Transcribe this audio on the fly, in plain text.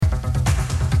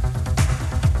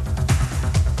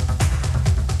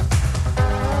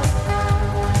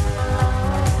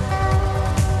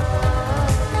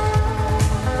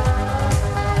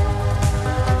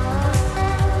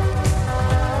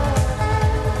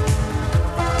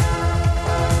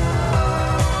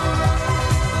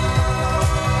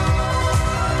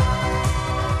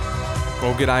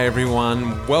g'day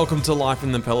everyone. Welcome to Life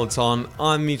in the Peloton.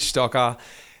 I'm Mitch Stocker.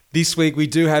 This week we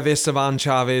do have Esteban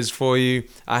Chavez for you,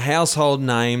 a household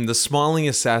name, the smiling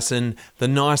assassin, the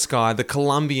nice guy, the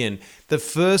Colombian, the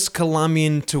first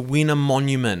Colombian to win a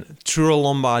monument, Tour of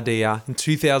Lombardia in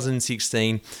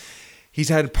 2016. He's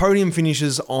had podium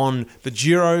finishes on the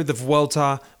Giro, the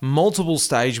Vuelta, multiple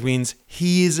stage wins.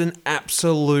 He is an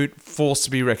absolute force to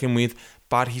be reckoned with,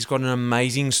 but he's got an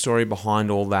amazing story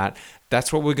behind all that.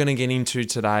 That's what we're going to get into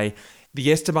today.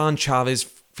 The Esteban Chavez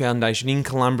Foundation in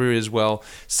Colombia as well,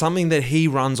 something that he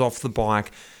runs off the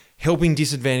bike, helping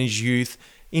disadvantaged youth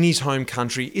in his home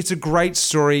country. It's a great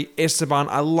story. Esteban,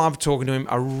 I love talking to him,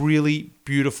 a really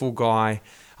beautiful guy.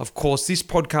 Of course, this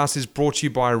podcast is brought to you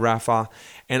by Rapha,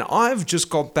 and I've just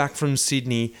got back from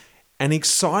Sydney. An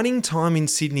exciting time in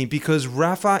Sydney because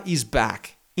Rapha is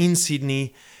back in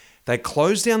Sydney. They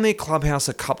closed down their clubhouse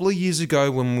a couple of years ago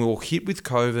when we were hit with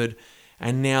COVID,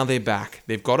 and now they're back.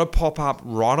 They've got a pop-up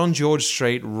right on George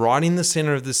Street, right in the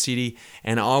center of the city,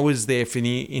 and I was there for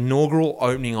the inaugural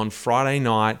opening on Friday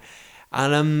night.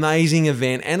 An amazing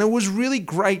event, and it was really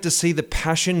great to see the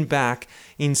passion back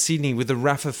in Sydney with the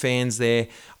Rapha fans there.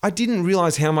 I didn't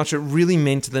realize how much it really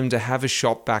meant to them to have a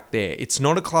shop back there. It's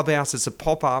not a clubhouse, it's a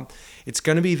pop-up. It's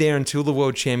going to be there until the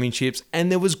World Championships,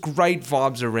 and there was great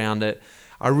vibes around it.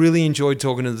 I really enjoyed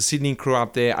talking to the Sydney crew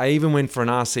up there. I even went for an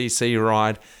RCC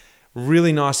ride.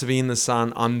 Really nice to be in the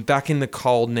sun. I'm back in the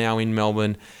cold now in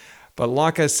Melbourne. But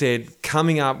like I said,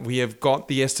 coming up, we have got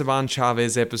the Esteban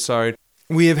Chavez episode.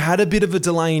 We have had a bit of a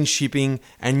delay in shipping,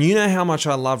 and you know how much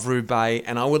I love Roubaix,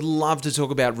 and I would love to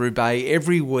talk about Roubaix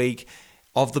every week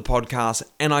of the podcast,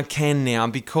 and I can now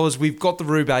because we've got the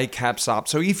Roubaix caps up.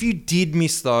 So if you did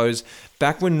miss those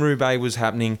back when Roubaix was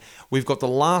happening, we've got the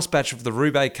last batch of the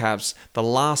Roubaix caps, the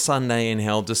last Sunday in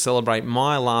hell to celebrate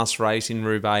my last race in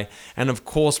Roubaix, and of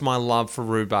course my love for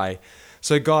Roubaix.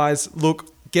 So guys,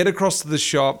 look, get across to the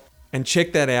shop and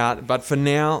check that out. But for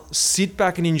now, sit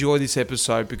back and enjoy this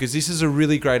episode because this is a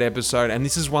really great episode, and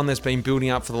this is one that's been building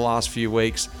up for the last few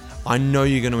weeks. I know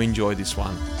you're going to enjoy this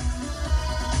one.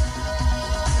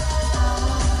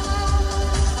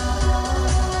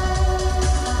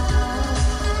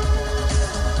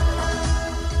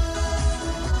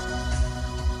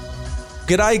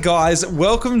 G'day guys,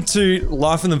 welcome to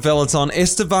Life in the Peloton.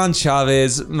 Esteban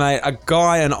Chavez, mate, a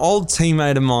guy, an old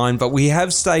teammate of mine, but we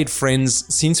have stayed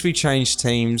friends since we changed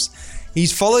teams.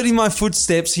 He's followed in my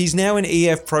footsteps. He's now in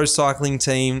EF Pro Cycling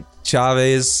Team.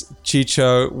 Chavez,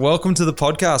 Chicho, welcome to the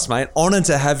podcast, mate. Honored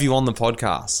to have you on the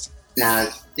podcast.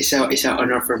 It's an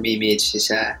honor for me, Mitch. It's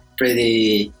a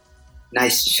pretty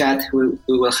nice chat we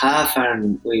will have,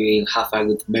 and we will have a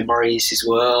good memories as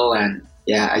well. And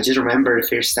yeah, I just remember the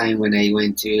first time when I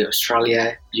went to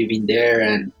Australia, you've been there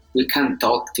and we can't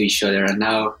talk to each other. And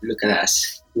now look at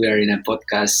us. We are in a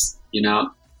podcast,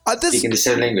 speaking the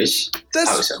same language.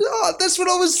 That's what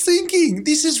I was thinking.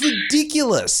 This is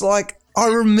ridiculous. Like, I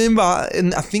remember,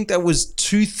 and I think that was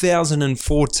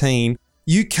 2014,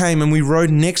 you came and we rode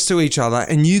next to each other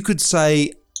and you could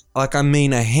say,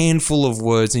 a handful of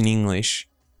words in English.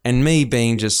 And me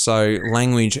being just so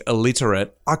language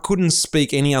illiterate, I couldn't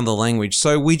speak any other language.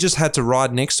 So we just had to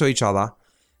ride next to each other.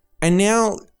 And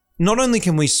now, not only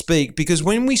can we speak, because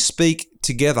when we speak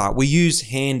together, we use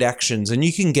hand actions and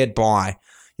you can get by.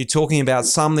 You're talking about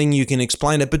something, you can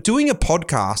explain it, but doing a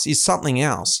podcast is something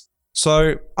else.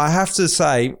 So I have to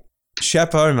say,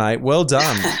 chapeau, mate, well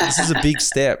done. This is a big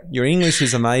step. Your English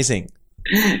is amazing.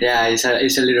 Yeah, it's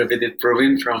a little bit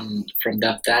improving from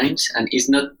that times, and it's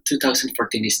not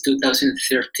 2014, it's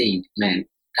 2013, man.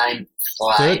 Time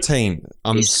flies. 13.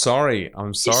 I'm sorry.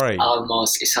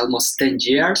 It's almost 10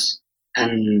 years,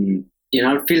 and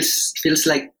it feels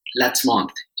like last month.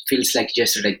 It feels like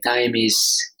yesterday. Time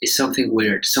is something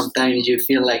weird. Sometimes you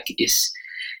feel like it's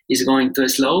going too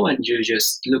slow, and you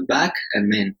just look back, and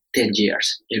man, 10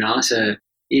 years. So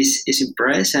it's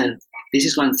impressive, and this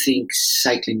is one thing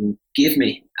cycling give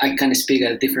me. I can speak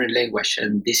a different language,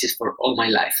 and this is for all my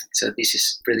life. So this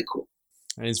is pretty cool.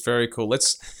 It's very cool.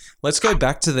 Let's go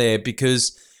back to there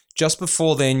because just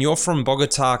before then, you're from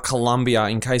Bogota, Colombia,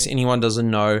 in case anyone doesn't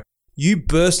know. You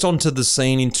burst onto the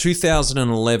scene in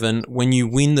 2011 when you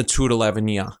win the Tour de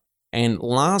l'Avenir. And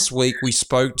last week we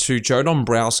spoke to Joe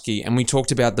Dombrowski and we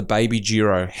talked about the Baby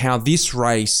Giro, how this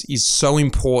race is so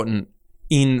important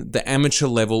in the amateur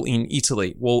level in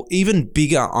Italy. Well, even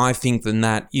bigger, I think, than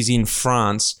that is in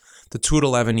France, the Tour de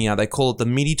l'Avenir. They call it the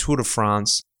Midi Tour de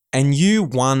France. And you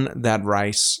won that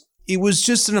race. It was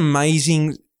just an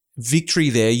amazing victory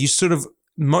there.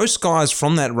 Most guys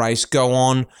from that race go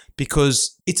on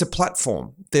because it's a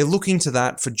platform. They're looking to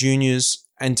that for juniors,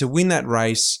 and to win that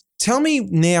race, Tell me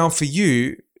now for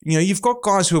you, you've got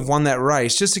guys who have won that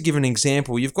race. Just to give an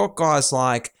example, you've got guys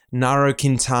like Nairo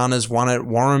Quintana's won it,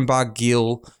 Warren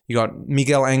Barguil, you got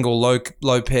Miguel Angel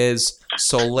Lopez,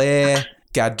 Soler,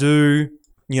 Gadu,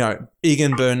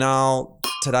 Egan Bernal,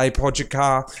 Tadej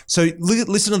Pogacar. So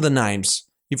listen to the names.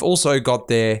 You've also got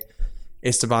there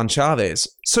Esteban Chavez.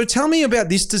 So tell me about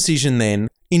this decision then.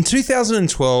 In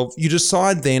 2012, you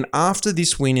decide then, after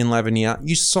this win in L'Avenir,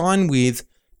 you sign with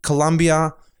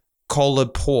Columbia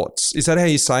Colaports. Is that how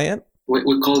you say it?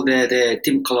 We call the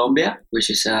Team Colombia, which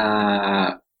is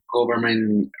a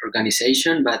government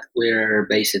organization, but we're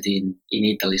based in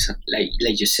Italy. So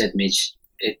like you said, Mitch,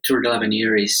 Tour de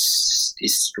l'Avenir is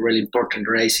a really important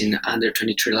race in under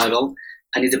 23 level,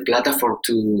 and it's a platform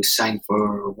to sign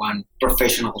for one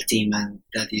professional team, and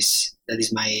that is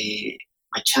my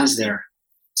chance there.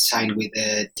 Sign with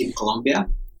Team Colombia,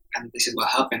 and this is what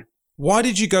happened. Why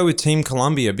did you go with Team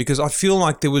Colombia? Because I feel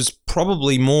like there was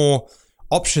probably more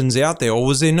options out there, or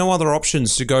was there no other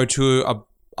options to go to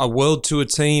a World Tour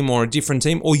team or a different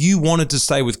team, or you wanted to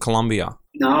stay with Colombia?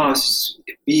 No,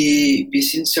 be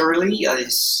sincerely,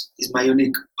 is my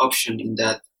unique option in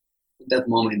that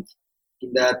moment.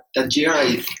 In that year,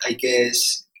 I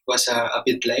guess was a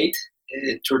bit late.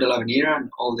 Tour de l'Avenir and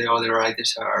all the other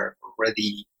riders are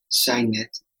already signed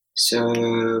it.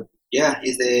 So yeah,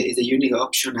 it's the unique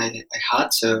option I had,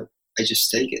 so I just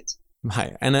take it.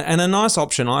 Hey, and a nice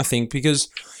option, I think, because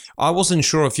I wasn't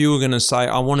sure if you were going to say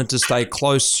I wanted to stay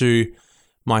close to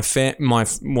not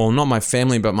my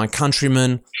family, but my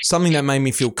countrymen, something that made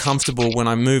me feel comfortable when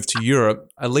I moved to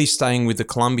Europe, at least staying with the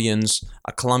Colombians,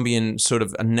 a Colombian sort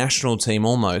of a national team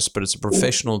almost, but it's a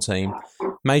professional team,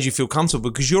 made you feel comfortable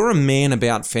because you're a man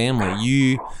about family.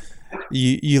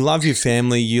 You love your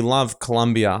family, you love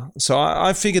Colombia. So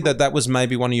I figured that was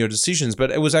maybe one of your decisions,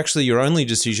 but it was actually your only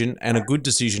decision and a good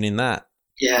decision in that.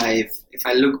 Yeah, if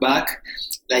I look back,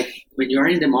 like when you're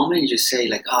in the moment, you say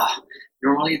like,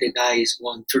 normally the guys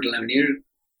want Tour de l'Avenir,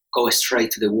 go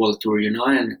straight to the World Tour,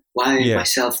 and why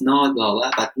myself not, blah,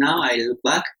 blah. But now I look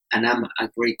back and I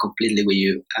agree completely with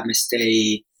you. I'm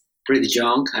stay pretty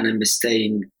young and I'm stay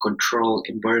in controlled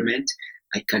environment.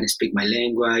 I can speak my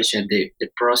language, and the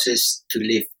process to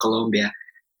leave Colombia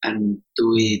and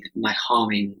do it my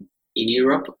home in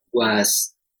Europe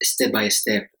was step by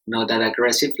step, not that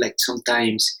aggressive. Like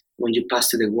sometimes when you pass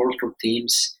to the World Tour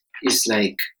teams, it's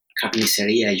like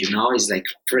carniceria, it's like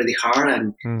pretty hard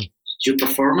and your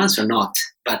performance or not.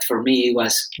 But for me, it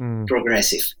was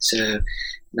progressive. So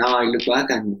now I look back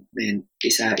and man,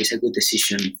 it's a good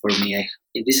decision for me.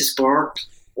 In this sport,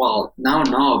 well, now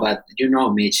no, but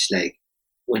Mitch, like,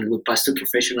 when we pass to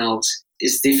professionals,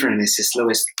 it's different. It's the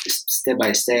slowest step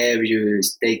by step. You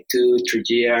take 2-3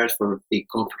 years for be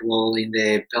comfortable in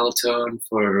the peloton,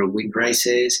 for win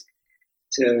races.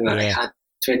 So I had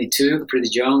 22, pretty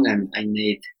young, and I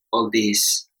made all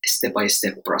this step by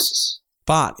step process.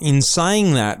 But in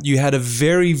saying that, you had a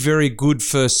very, very good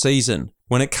first season.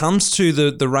 When it comes to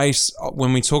the race,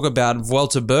 when we talk about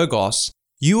Vuelta Burgos,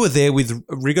 you were there with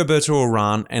Rigoberto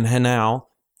Urán and Henao,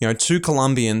 two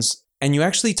Colombians, and you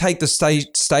actually take the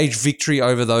stage victory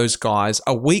over those guys.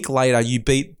 A week later, you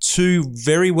beat two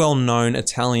very well-known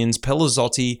Italians,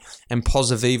 Pelazzotti and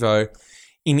Pozzovivo,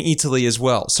 in Italy as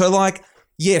well. So,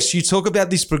 yes, you talk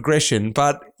about this progression,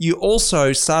 but you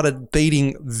also started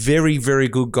beating very, very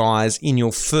good guys in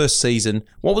your first season.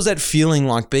 What was that feeling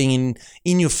like being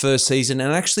in your first season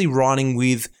and actually riding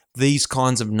with these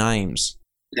kinds of names?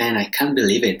 Man, I can't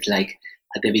believe it. Like,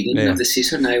 at the beginning of the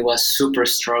season, I was super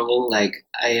struggle. Like,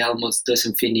 I almost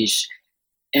doesn't finish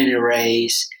any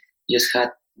race. Just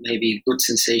had maybe good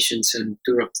sensations on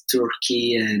Tour of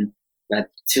Turkey but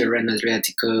Tirreno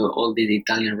Adriatico, all the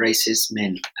Italian races.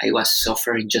 Man, I was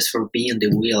suffering just for being on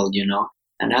the wheel,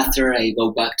 And after I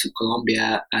go back to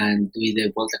Colombia and do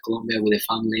the Volta Colombia with the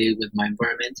family, with my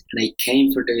environment, and I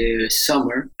came for the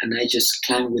summer and I just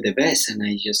climbed with the best and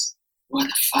I just, what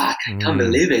the fuck? I can't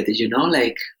believe it,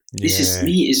 Like, this is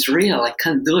me, it's real, I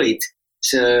can't do it.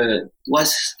 So it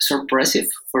was surprising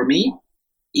for me.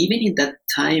 Even in that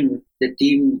time, the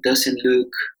team doesn't look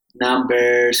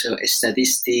numbers or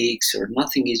statistics or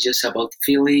nothing. It's just about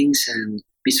feelings and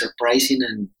be surprising.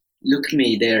 And look at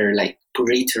me there, like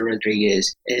Purito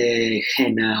Rodriguez,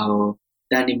 Henao,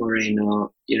 Danny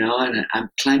Moreno, and I'm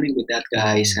climbing with that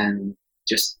guys and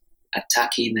just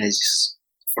attacking.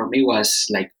 For me was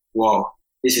like, whoa,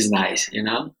 this is nice,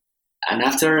 And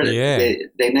after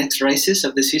the next races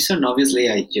of the season, obviously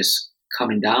I just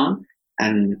coming down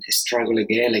and struggle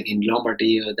again, like in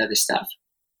Lombardy or that stuff.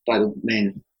 But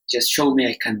man, just show me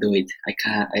I can do it.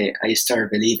 I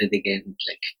start believing again.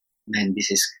 Like, man,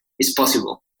 it's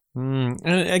possible. And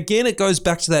again, it goes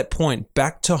back to that point,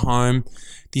 back to home,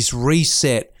 this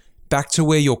reset, back to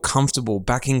where you're comfortable,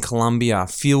 back in Colombia,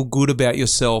 feel good about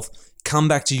yourself, come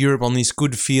back to Europe on this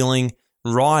good feeling,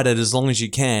 ride it as long as you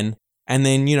can. And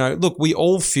then, look, we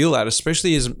all feel that,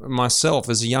 especially as myself,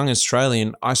 as a young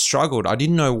Australian, I struggled. I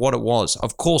didn't know what it was.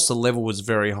 Of course, the level was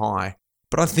very high,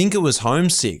 but I think it was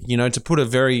homesick, to put a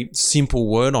very simple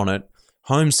word on it.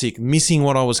 Homesick, missing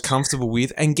what I was comfortable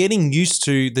with and getting used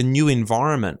to the new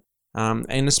environment.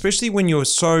 And especially when you're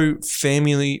so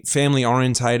family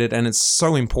orientated and it's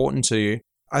so important to you.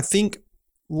 I think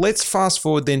let's fast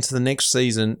forward then to the next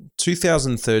season,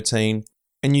 2013,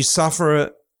 and you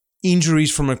suffer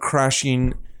injuries from a crash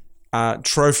in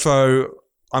Trofeo.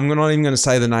 I'm not even going to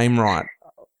say the name right.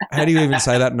 How do you even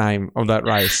say that name of that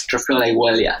race? Trofeo La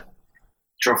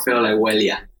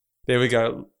Guelia. There we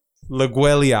go. La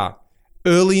Guelia.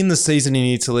 Early in the season in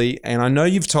Italy, and I know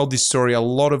you've told this story a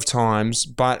lot of times,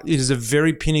 but it is a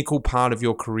very pinnacle part of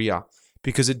your career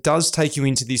because it does take you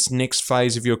into this next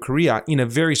phase of your career in a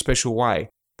very special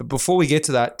way. But before we get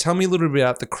to that, tell me a little bit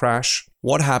about the crash,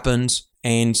 what happened,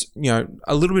 and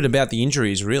a little bit about the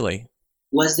injuries, really.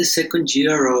 Was the second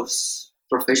year of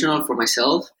professional for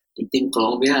myself in Team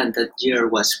Colombia, and that year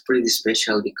was pretty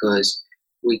special because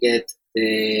we get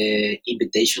the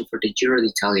invitation for the Giro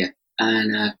d'Italia.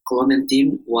 And Colombian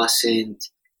team wasn't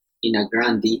in a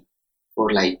Grandi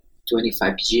for like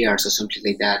 25 years or something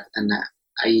like that. And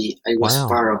I was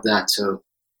part of that. So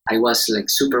I was like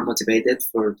super motivated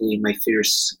for doing my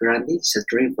first Grandi. It's a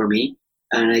dream for me.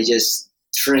 And I just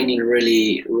training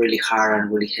really, really hard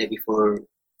and really heavy for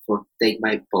take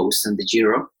my post on the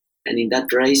Giro. And in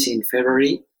that race in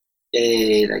February,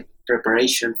 like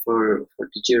preparation for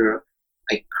the Giro,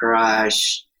 I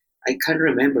crashed. I can't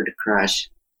remember the crash.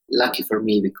 Lucky for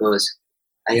me because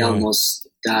I almost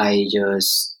died,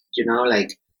 just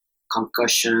like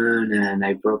concussion, and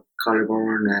I broke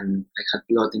collarbone and I had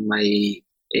blood in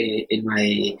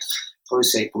my how to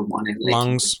say pulmonary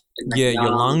lungs. Your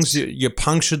lungs, your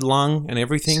punctured lung and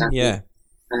everything. Exactly. Yeah,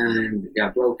 and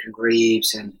broken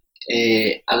ribs and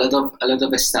a lot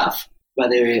of stuff. But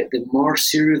the more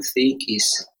serious thing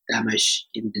is damage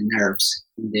in the nerves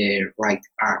in the right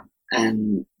arm.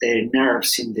 And the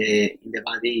nerves in the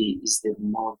body is the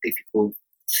more difficult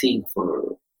thing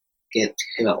for get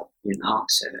help,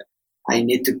 So I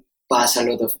need to pass a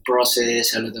lot of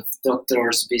process, a lot of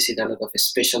doctors, visit a lot of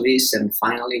specialists, and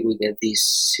finally we get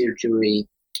this surgery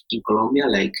in Colombia,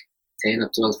 like 10 or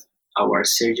 12 hour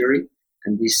surgery.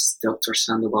 And this Dr.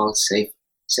 Sandoval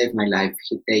saved my life.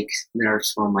 He takes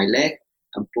nerves from my leg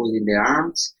and put in the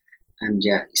arms, and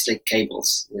it's like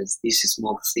cables. There's these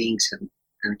small things, and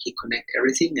he connect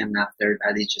everything, and after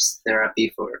that it's just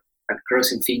therapy and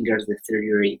crossing fingers the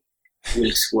surgery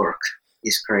will work.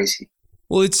 It's crazy.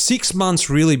 Well, it's 6 months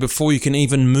really before you can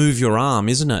even move your arm,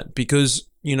 isn't it? Because,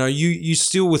 you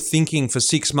still were thinking for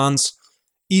 6 months,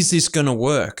 is this going to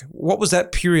work? What was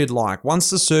that period like? Once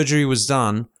the surgery was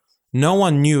done, no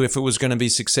one knew if it was going to be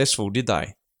successful, did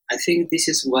they? I think this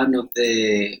is one of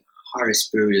the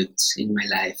hardest periods in my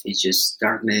life. It's just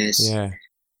darkness. Yeah.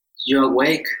 You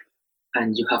awake,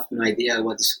 and you have no idea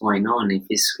what is going on, if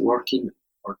it's working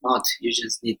or not. You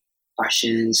just need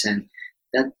patience, and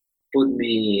that put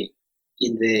me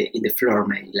in the floor,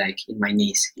 like in my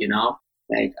knees,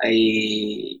 Like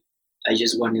I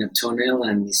just went in a tunnel,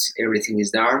 and everything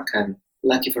is dark. And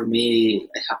lucky for me,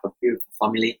 I have a beautiful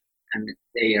family, and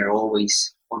they are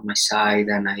always on my side.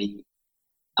 And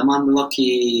I'm a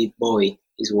lucky boy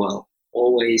as well.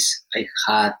 Always I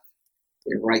had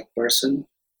the right person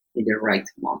in the right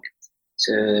moment.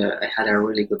 So I had a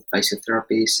really good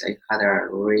physiotherapist. I had a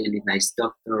really nice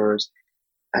doctors.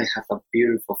 I have a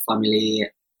beautiful family,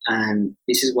 and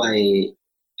this is why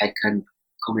I can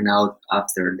coming out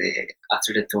after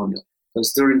the tunnel.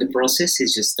 Because during the process,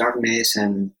 it's just darkness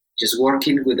and just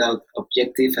working without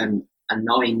objective and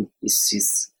knowing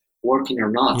is working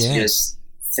or not. Just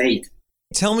fate.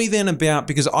 Tell me then about,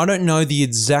 because I don't know the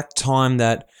exact time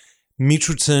that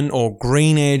Mitchelton or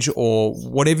Green Edge or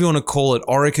whatever you want to call it,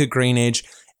 Orica Green Edge,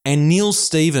 and Neil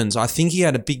Stevens, I think he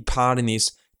had a big part in this.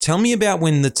 Tell me about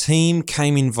when the team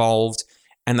came involved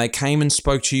and they came and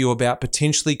spoke to you about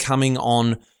potentially coming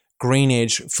on Green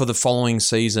Edge for the following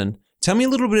season. Tell me a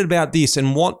little bit about this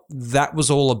and what that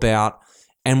was all about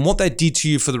and what that did to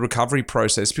you for the recovery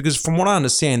process, because from what I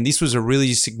understand, this was a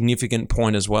really significant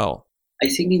point as well. I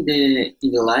think in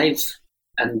the life,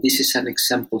 and this is an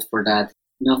example for that,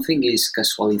 nothing is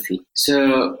casualty.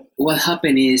 So what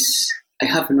happened is, I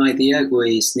have no idea who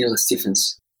is Neil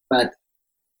Stephens, but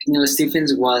Neil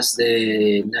Stephens was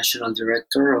the national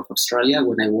director of Australia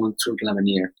when I won Tour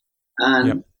l'Avenir.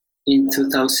 And in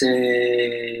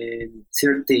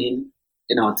 2013,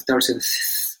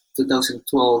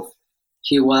 2012,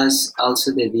 he was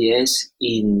also the DS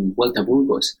in Vuelta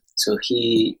Burgos. So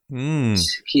he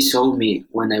saw me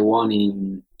when I won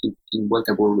in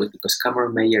Vuelta Burgos because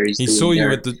Cameron Mayer is. He saw you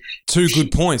at the 2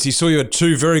 good points. He saw you at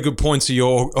 2 very good points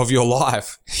of your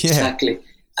life. Yeah. Exactly.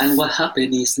 And what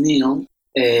happened is Neil,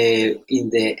 in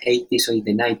the 80s or in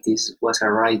the 90s, was a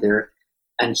rider,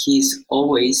 and he's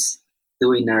always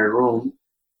doing a room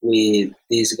with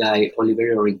this guy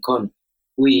Oliverio Rincon,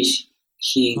 which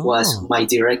he was my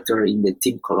director in the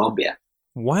Team Colombia.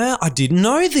 Wow, I didn't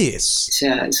know this.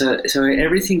 So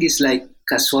everything is like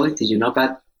casualty,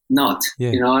 but not.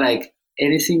 Yeah. Like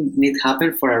anything need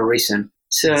happen for a reason.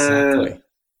 So exactly.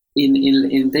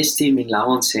 in this team in La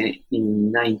Once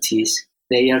in 90s,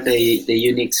 they are the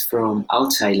units from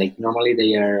outside. Like normally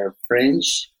they are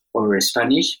French or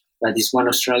Spanish, but it's one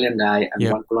Australian guy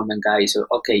and one Colombian guy. So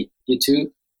okay, you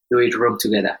two do it room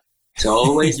together. So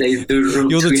always they do room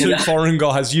You're together. You're the 2 foreign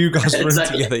guys. You guys room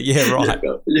together. Yeah, right.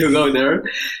 You go there.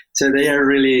 So they are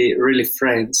really, really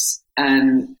friends.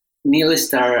 And Neil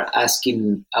started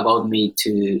asking about me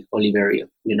to Oliverio,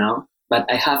 but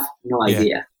I have no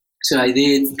idea. So I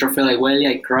did Trofeo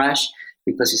Laiguelia. I crashed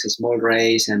because it's a small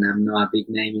race and I'm not a big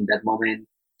name in that moment.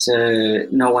 So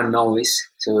no one knows.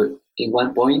 So in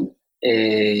one point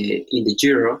in the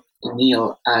Giro,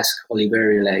 Neil asked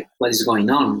Oliverio, like, what is going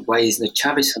on? Why is the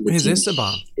Chavez on the team?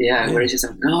 Esteban? Yeah, where is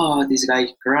Esteban? No, this guy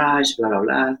crashed, blah, blah,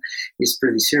 blah. It's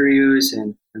pretty serious.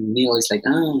 And Neil is like,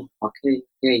 oh, okay.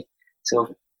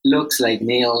 So looks like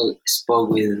Neil spoke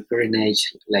with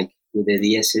Greenage, like with the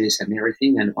DSs and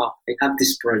everything. And, I have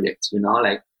this project,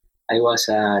 like I was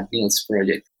Neil's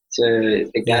project. So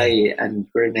the guy and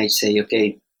Greenage say,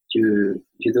 okay, you're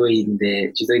doing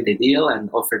the deal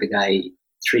and offer the guy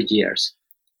 3 years.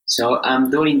 So I'm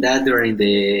doing that during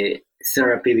the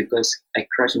therapy because I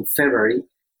crashed in February.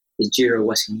 The Giro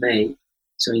was in May.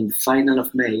 So in the final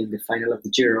of May, in the final of the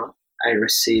Giro, I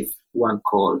received one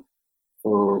call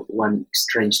for one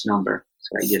strange number.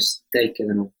 So I just take it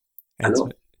and hello.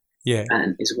 Yeah.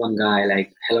 And it's one guy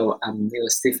like, hello, I'm Neil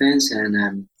Stephens and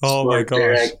I'm sport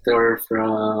director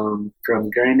from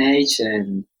Greenage,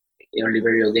 and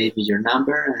Oliverio gave me your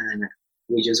number and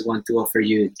we just want to offer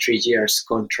you 3 years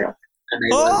contract. And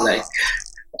I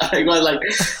was like,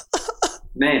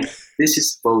 man, this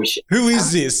is bullshit. Who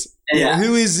is this? Yeah,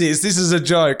 who is this? This is a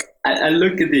joke. I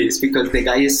look at this because the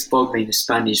guy spoke me in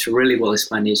Spanish, really well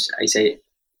Spanish. I say,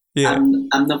 I'm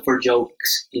not for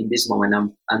jokes in this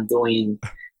moment. I'm doing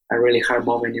a really hard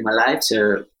moment in my life,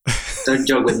 so don't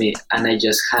joke with me. And I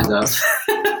just hung up.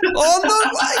 Oh, no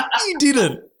way. You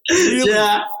didn't. Really?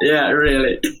 Yeah,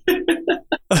 really.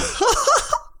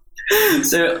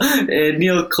 So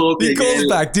Neil called me. He calls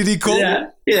back. Did he call?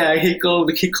 Yeah. He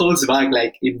calls back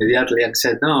like immediately and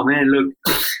said, "No, man, look,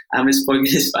 I'm speaking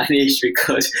Spanish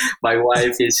because my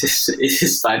wife is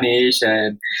Spanish,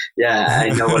 and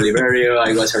I know Oliverio.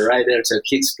 I was a rider." So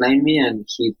he explained me, and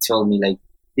he told me like,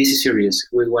 "This is serious.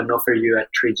 We want to offer you a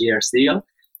 3 years deal.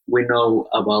 We know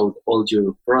about all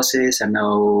your process, and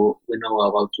now we know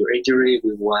about your injury.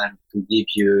 We want to give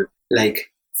you like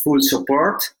full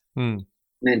support."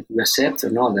 Man, you accept or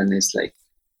not? And it's like,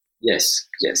 yes,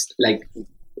 like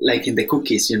in the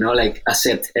cookies, like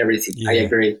accept everything. I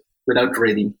agree without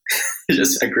reading.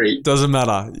 Just agree. Doesn't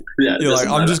matter. Yeah, you're like,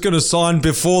 I'm just going to sign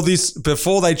before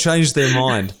they change their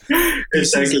mind.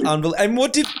 Exactly. And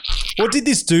what did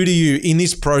this do to you in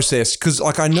this process? Because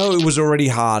like I know it was already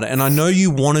hard, and I know you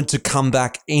wanted to come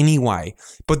back anyway,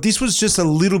 but this was just a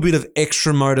little bit of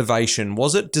extra motivation,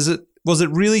 was it? Was it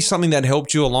really something that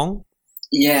helped you along?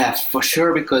 Yeah, for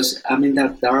sure, because I'm in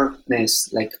that darkness,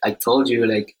 like I told you,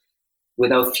 like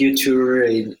without future.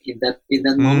 In that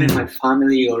moment, my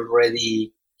family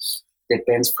already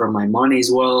depends from my money as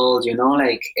well.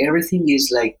 Like everything is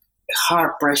like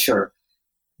hard pressure,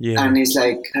 and it's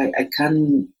like I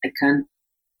can't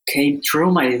came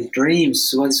through my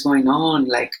dreams. What's going on?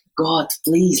 Like God,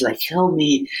 please, like help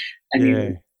me.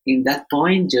 And in that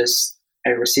point, just I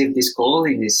received this call,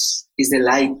 and is the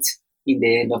light in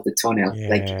the end of the tunnel,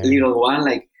 like little one,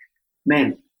 like,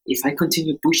 man, if I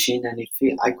continue pushing and if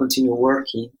I continue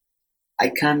working, I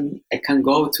can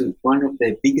go to one of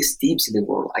the biggest teams in the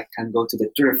world. I can go to the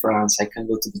Tour de France. I can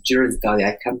go to the Giro d'Italia.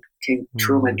 I can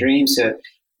through my dreams.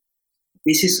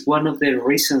 This is one of the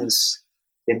reasons,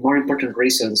 the more important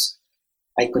reasons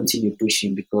I continue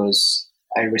pushing, because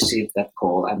I received that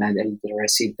call and I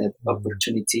received that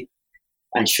opportunity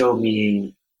and show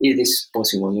me it is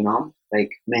possible, like,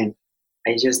 man,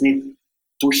 I just need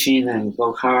pushing and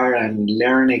go hard and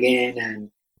learn again, and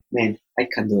man, I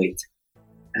can do it.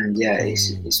 And yeah,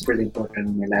 it's pretty important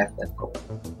in my life, that goal.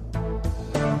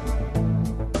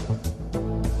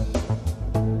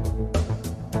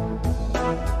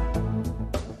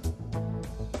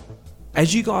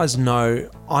 As you guys know,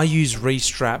 I use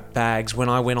Restrap bags when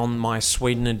I went on my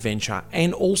Sweden adventure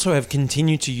and also have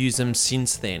continued to use them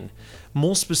since then.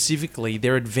 More specifically,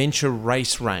 their adventure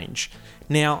race range.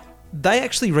 Now, they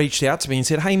actually reached out to me and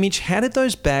said, "Hey Mitch, how did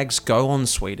those bags go on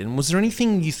Sweden? Was there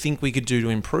anything you think we could do to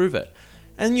improve it?"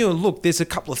 And look, there's a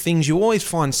couple of things. You always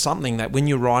find something that when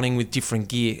you're riding with different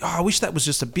gear, I wish that was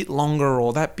just a bit longer,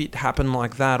 or that bit happened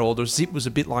like that, or the zip was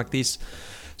a bit like this.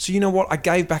 So you know what? I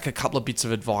gave back a couple of bits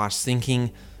of advice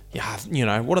thinking,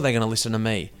 what are they going to listen to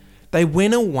me? They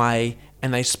went away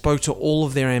and they spoke to all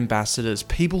of their ambassadors,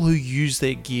 people who use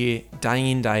their gear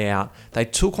day in, day out. They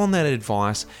took on that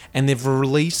advice and they've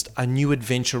released a new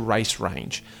adventure race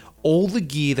range. All the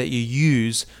gear that you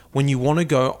use when you want to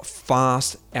go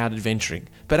fast out adventuring.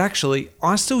 But actually,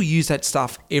 I still use that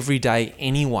stuff every day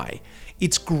anyway.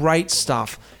 It's great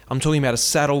stuff. I'm talking about a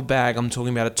saddle bag, I'm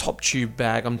talking about a top tube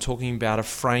bag, I'm talking about a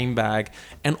frame bag,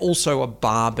 and also a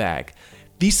bar bag.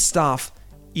 This stuff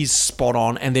is spot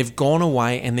on, and they've gone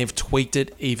away and they've tweaked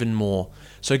it even more.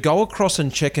 So go across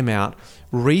and check them out.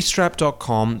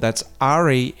 Restrap.com, that's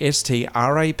restrap.com,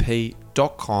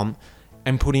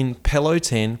 and put in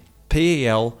PELO10,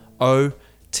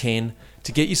 PELO10,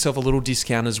 to get yourself a little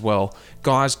discount as well.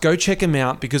 Guys, go check them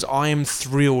out because I am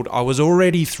thrilled. I was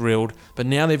already thrilled, but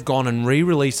now they've gone and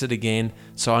re-released it again,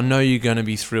 so I know you're going to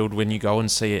be thrilled when you go and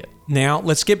see it. Now,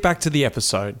 let's get back to the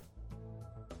episode.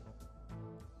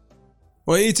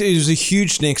 Well, it was a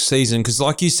huge next season because,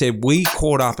 like you said, we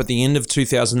caught up at the end of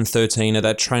 2013 at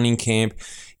that training camp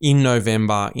in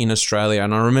November in Australia,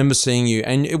 and I remember seeing you,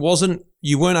 and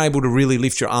you weren't able to really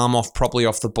lift your arm properly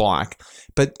off the bike.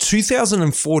 But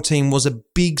 2014 was a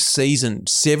big season,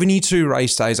 72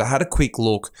 race days. I had a quick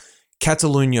look.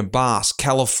 Catalunya, Basque,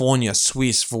 California,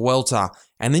 Swiss, Vuelta,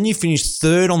 and then you finished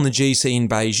third on the GC in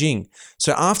Beijing.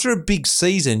 So after a big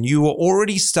season, you were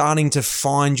already starting to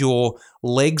find your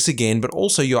legs again, but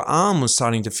also your arm was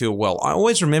starting to feel well. I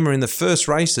always remember in the first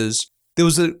races, there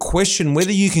was a question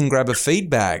whether you can grab a feed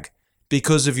bag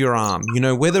because of your arm,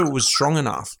 whether it was strong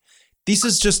enough. This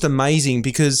is just amazing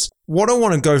because what I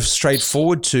want to go straight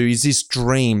forward to is this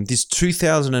dream, this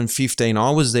 2015.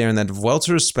 I was there in that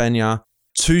Vuelta a España,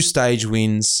 2 stage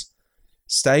wins,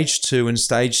 stage 2 and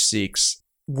stage 6,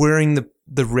 wearing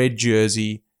the red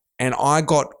jersey. And I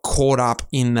got caught up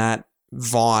in that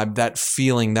vibe, that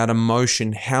feeling, that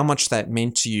emotion, how much that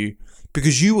meant to you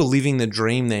because you were living the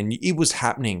dream then. It was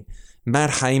happening.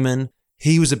 Matt Hayman,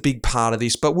 he was a big part of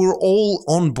this, but we were all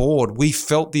on board. We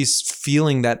felt this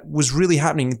feeling that was really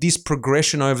happening, this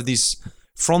progression over this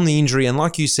from the injury. And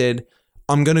like you said,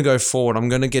 I'm going to go forward. I'm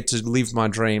going to get to live my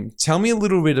dream. Tell me a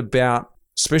little bit about,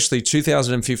 especially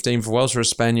 2015 Vuelta a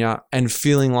España, and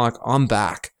feeling like I'm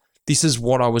back. This is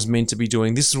what I was meant to be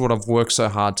doing. This is what I've worked so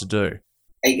hard to do.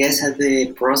 I guess at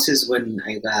the process when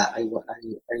I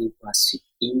was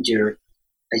injured,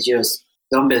 I just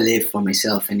don't believe for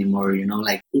myself anymore.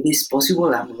 Like it is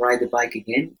possible I'm ride the bike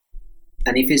again,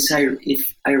 and if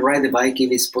I ride the bike,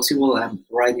 if it's possible I'm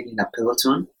riding in a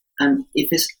peloton, and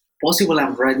if it's possible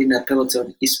I'm riding a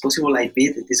peloton, it's possible I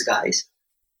beat these guys.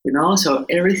 So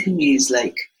everything is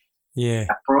like a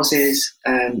process,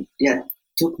 and it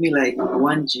took me like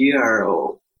 1 year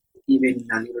or even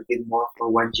a little bit more for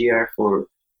 1 year for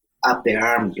up the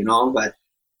arm, but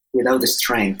without the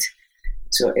strength.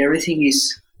 So everything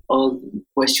is all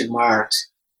question marks,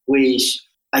 which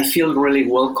I feel really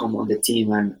welcome on the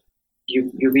team, and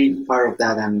you've been part of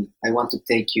that, and I want to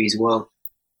thank you as well.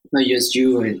 Not just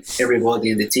you and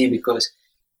everybody in the team, because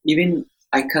even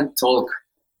I can't talk,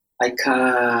 I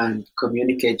can't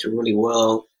communicate really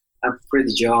well. I'm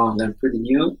pretty young, I'm pretty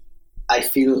new. I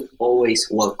feel always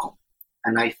welcome,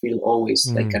 and I feel always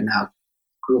like a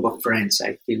group of friends.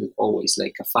 I feel always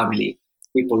like a family.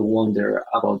 People wonder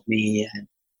about me, and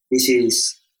this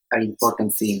is an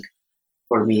important thing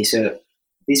for me. So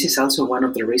this is also one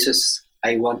of the reasons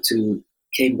I want to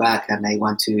came back, and I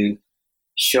want to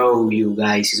show you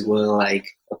guys as well, like,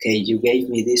 okay, you gave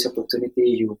me this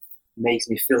opportunity, you makes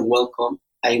me feel welcome.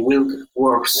 I will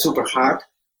work super hard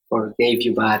for give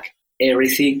you back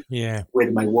everything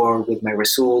with my work, with my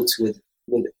results, with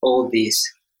all this.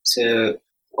 So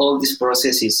all this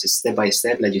process is step by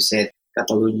step, like you said,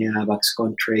 Catalonia, Basque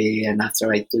Country, and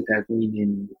after I took a win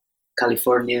in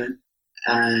California,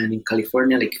 and in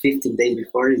California, like 15 days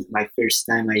before, is my first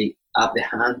time I up the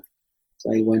hand.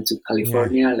 So I went to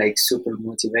California, like super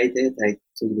motivated. I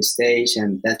took the stage,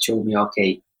 and that showed me,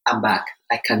 okay, I'm back.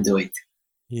 I can do it.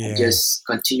 and Yeah. just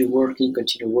continue working,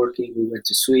 continue working. We went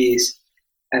to Swiss,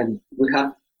 and we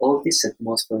have all this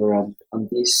atmosphere on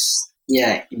this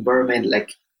environment.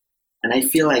 Like, and I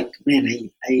feel like, man,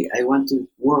 I want to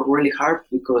work really hard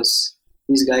because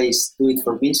these guys do it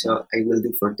for me, so I will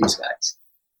do for these guys.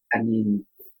 I mean,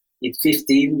 in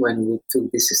 15, when we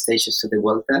took these stages to the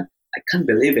Vuelta, I can't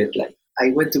believe it. Like,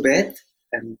 I went to bed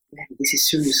and, man, this is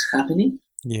serious happening.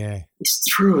 Yeah. It's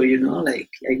true, like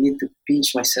I need to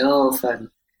pinch myself. And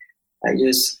I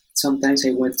just, sometimes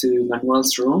I went to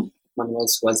Manuel's room. Manuel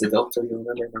was the doctor, you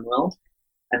remember Manuel?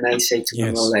 And I say to Yes.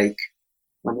 Manuel, like,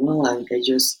 Manuel, I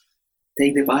just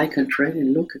take the bike and train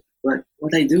and look at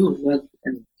what I do.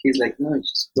 And he's like, no,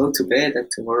 just go to bed and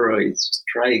tomorrow it's just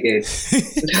try again.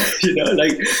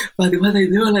 Like, but what I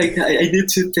do, like, I need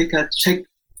to take a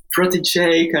protein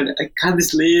shake and I can't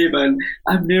sleep and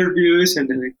I'm nervous. And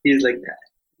then he's like,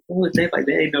 oh, day by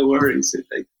day, no worries. And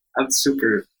like,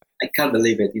 I can't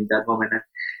believe it in that moment.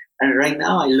 And right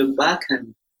now I look back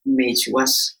and Mitch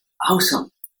was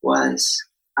awesome, was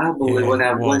unbelievable,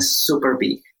 Yeah, it was super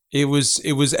big. It was,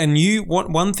 and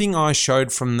one thing I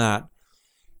showed from that,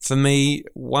 for me,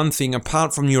 one thing,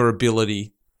 apart from your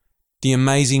ability, the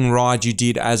amazing ride you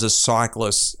did as a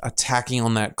cyclist, attacking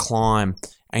on that climb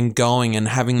and going and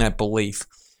having that belief,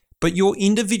 but your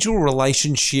individual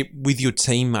relationship with your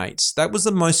teammates, that was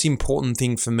the most important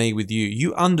thing for me with you.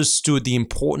 You understood the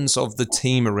importance of the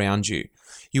team around you.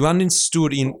 You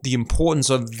understood the importance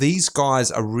of these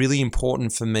guys are really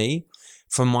important for me,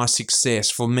 for my success,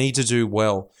 for me to do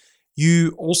well.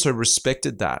 You also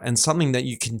respected that, and something that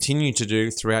you continue to do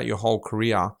throughout your whole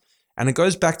career. And it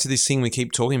goes back to this thing we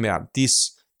keep talking about,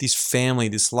 this family,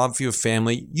 this love for your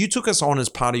family. You took us on as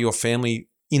part of your family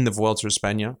in the Vuelta a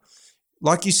España.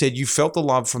 Like you said, you felt the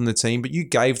love from the team, but you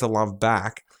gave the love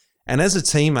back. And as a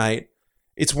teammate,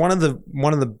 it's one of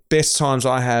the best times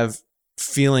I have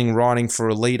feeling riding for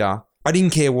a leader. I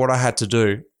didn't care what I had to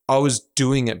do. I was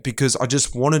doing it because I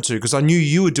just wanted to, because I knew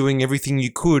you were doing everything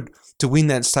you could to win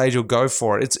that stage or go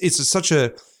for it. It's such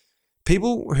a,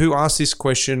 people who ask this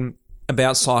question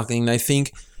about cycling, they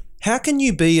think, how can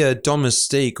you be a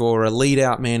domestique or a lead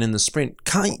out man in the sprint?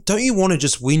 Don't you want to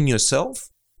just win yourself?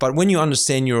 But when you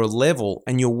understand your level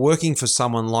and you're working for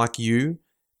someone like you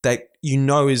that you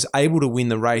know is able to win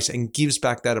the race and gives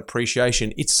back that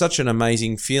appreciation, it's such an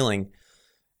amazing feeling.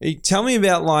 Tell me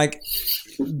about like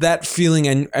that feeling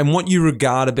and what you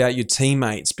regard about your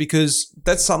teammates, because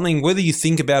that's something, whether you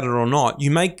think about it or not, you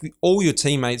make all your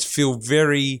teammates feel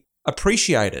very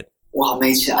appreciated. Well,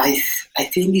 mate, I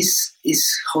think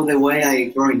is how the way I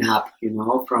growing up,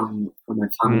 from my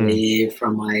family,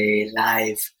 from my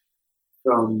life,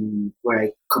 from where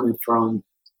I coming from.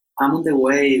 I'm on the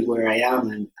way where I am,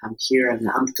 and I'm here, and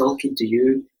I'm talking to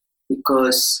you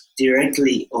because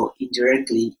directly or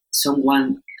indirectly,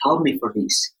 someone helped me for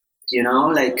this.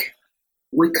 Like,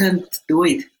 we can't do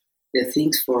it, the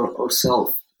things for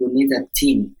ourselves. We need a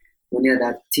team. We need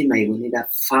a teammate. We need a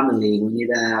family. We need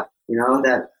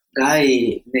that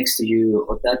guy next to you,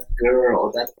 or that girl,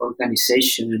 or that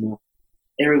organization.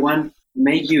 Everyone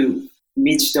made you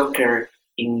mediocre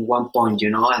in one point,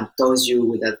 and told you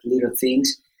with that little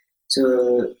things.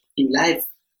 So in life,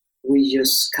 we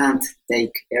just can't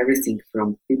take everything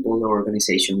from people or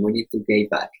organization. We need to give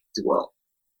back as well.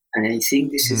 And I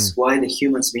think this is why the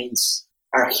human beings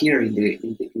are here in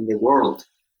the world,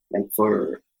 like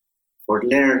for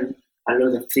learn a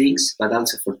lot of things, but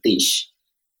also for teach,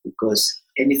 because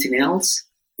anything else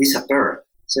disappear.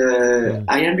 So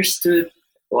I understand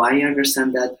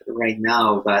that right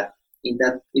now, but in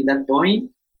that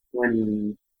point,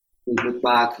 when we look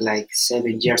back like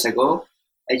 7 years ago,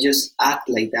 I just act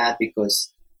like that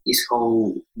because it's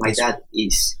how my dad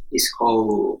is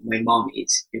how my mom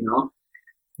is,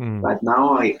 But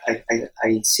now I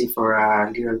see for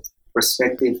a little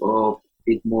perspective of a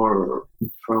bit more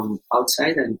from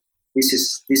outside, and this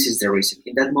is the reason.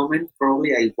 In that moment,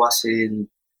 probably I wasn't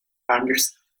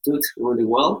understood really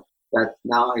well, but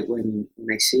now when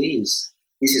I see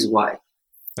this is why.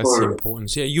 That's the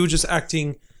importance. Yeah, you were just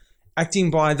acting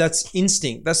by, that's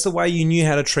instinct. That's the way you knew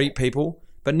how to treat people.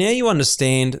 But now you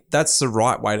understand that's the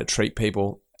right way to treat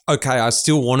people. Okay, I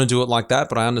still want to do it like that,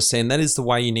 but I understand that is the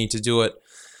way you need to do it.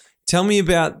 Tell me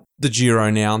about the Giro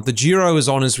now. The Giro is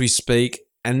on as we speak,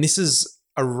 and this is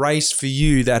a race for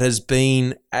you that has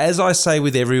been, as I say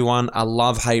with everyone, a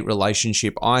love-hate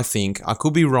relationship, I think. I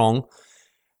could be wrong.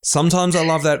 Sometimes I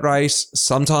love that race.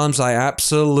 Sometimes I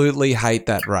absolutely hate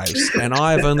that race. And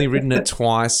I have only ridden it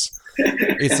twice.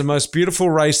 It's the most beautiful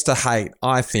race to hate,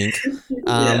 I think.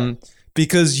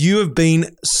 Because you have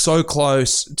been so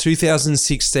close.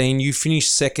 2016, you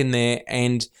finished second there,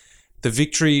 and the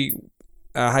victory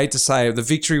I hate to say it, the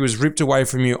victory was ripped away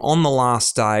from you on the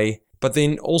last day. But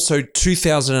then also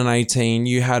 2018,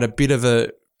 you had a bit of a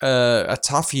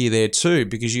tough year there too,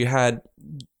 because you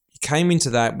came into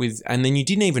that with, and then you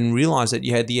didn't even realize that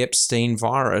you had the Epstein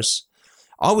virus.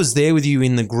 I was there with you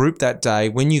in the group that day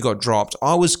when you got dropped.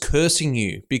 I was cursing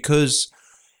you because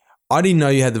I didn't know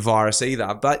you had the virus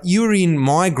either, but you were in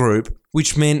my group,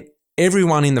 which meant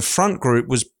everyone in the front group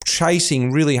was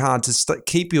chasing really hard to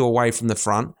keep you away from the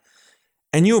front.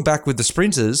 And you were back with the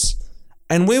sprinters.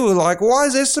 And we were like, why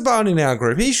is Esteban in our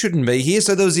group? He shouldn't be here.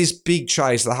 So there was this big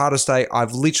chase, the hardest day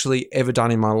I've literally ever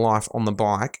done in my life on the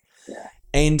bike. Yeah.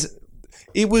 And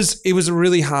it was a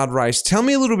really hard race. Tell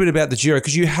me a little bit about the Giro,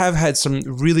 because you have had some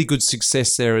really good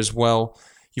success there as well.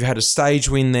 You've had a stage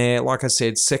win there. Like I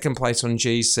said, second place on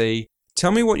GC.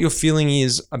 Tell me what your feeling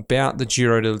is about the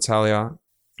Giro d'Italia.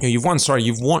 You've won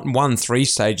 3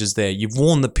 stages there. You've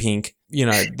worn the pink.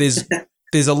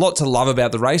 There's a lot to love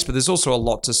about the race, but there's also a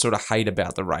lot to sort of hate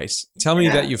about the race. Tell me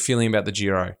about your feeling about the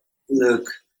Giro. Look,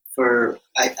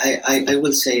 I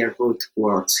will say a rude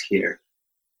words here.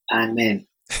 And man,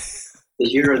 the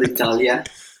Giro d'Italia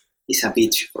is a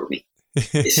beach for me.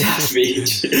 It's a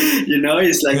beach.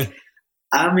 It's like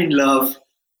I'm in love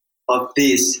of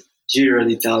this Giro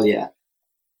d'Italia.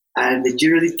 And the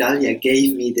Giro d'Italia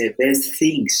gave me the best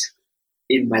things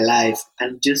in my life.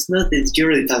 And just not the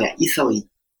Giro d'Italia, Italy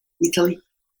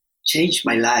changed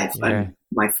my life and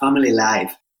my family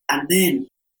life. And then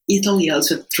Italy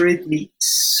also treated me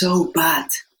so bad.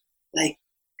 Like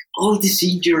all this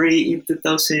injury in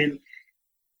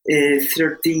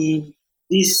 2013,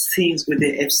 these things with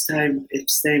the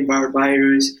Epstein-Barr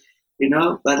virus,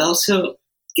 but also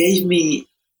gave me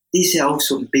these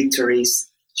awesome victories,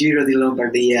 Giro di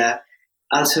Lombardia.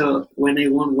 Also, when I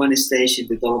won one stage in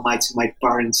the Dolomites, my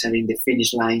parents are in the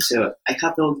finish line. So I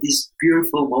have all these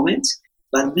beautiful moments.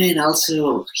 But man,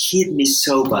 also hit me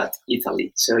so bad,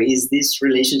 Italy. So it's this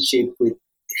relationship with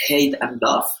hate and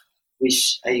love,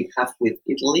 which I have with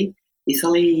Italy.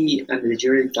 Italy and the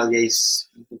Giro d'Italia is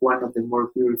one of the more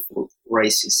beautiful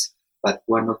races, but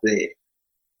one of the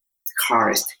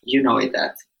hardest. You know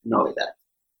that.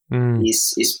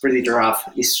 It's pretty rough.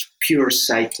 It's pure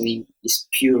cycling. It's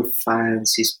pure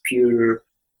fans. It's pure,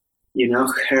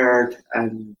 hurt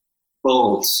and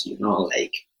balls,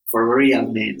 like for real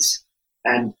men.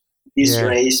 And this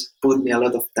race put me a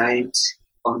lot of times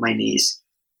on my knees,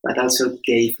 but also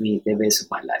gave me the best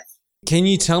of my life. Can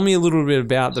you tell me a little bit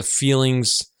about the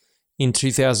feelings in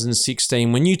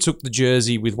 2016 when you took the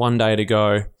jersey with one day to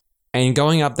go and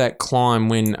going up that climb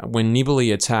when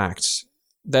Nibali attacked?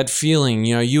 That feeling,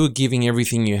 you were giving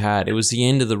everything you had. It was the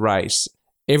end of the race.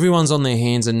 Everyone's on their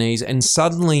hands and knees, and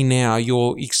suddenly now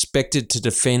you're expected to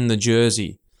defend the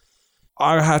jersey.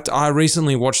 I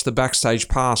recently watched the backstage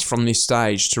pass from this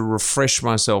stage to refresh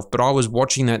myself, but I was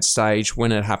watching that stage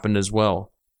when it happened as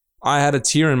well. I had a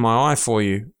tear in my eye for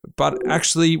you, but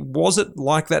actually, was it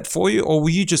like that for you, or were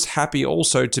you just happy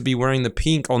also to be wearing the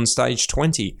pink on stage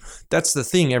 20? That's the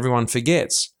thing everyone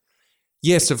forgets.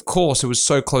 Yes, of course, it was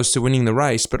so close to winning the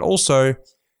race, but also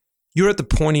you're at the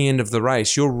pointy end of the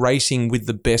race. You're racing with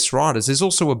the best riders. There's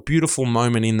also a beautiful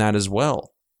moment in that as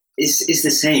well. It's the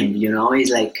same,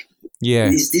 it's like,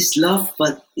 is this love,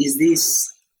 but is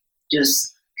this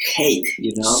just hate,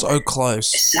 So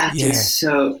close. Exactly. Yeah.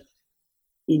 So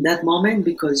in that moment,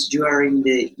 because you are in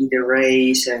the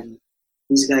race and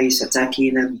this guy is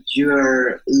attacking and you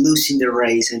are losing the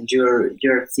race and you're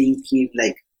thinking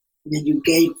like, man, you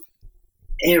gave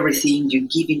everything, you're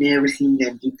giving everything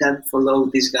and you can't follow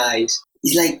these guys.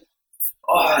 It's like,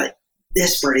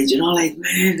 desperate, like,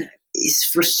 man, it's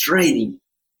frustrating.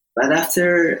 But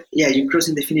after, you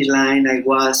crossing the finish line, I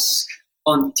was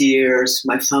on tears.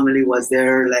 My family was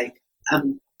there. Like,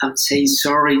 I'm saying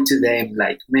sorry to them.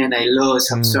 Like, man, I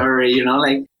lost. I'm sorry.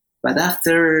 But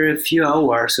after a few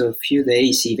hours or a few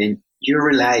days, even you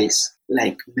realize,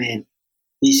 like, man,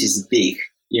 this is big.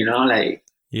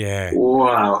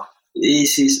 Wow,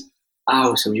 this is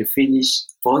awesome. You finish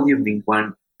podium in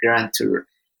one Grand Tour.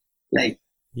 Like,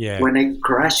 when I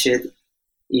crashed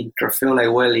in Trofeo La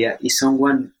Egualia, if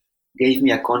someone gave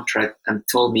me a contract and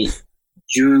told me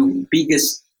your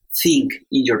biggest thing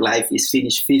in your life is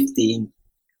finish 15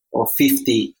 or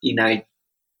 50 in a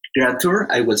Grand Tour,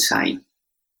 I will sign.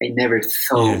 I never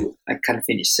thought I can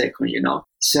finish second,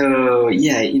 So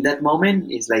in that moment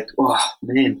it's like, oh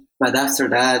man. But after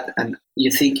that, and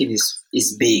you're thinking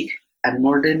is big, and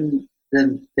more than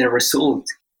the result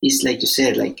is, like you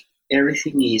said, like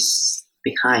everything is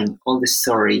behind, all the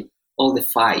story, all the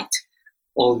fight,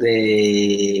 all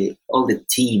the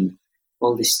team,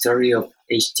 all the story of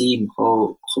each team,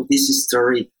 how this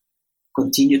story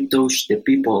continue to touch the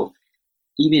people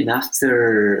even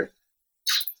after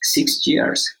 6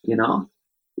 years. In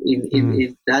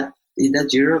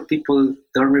that year, people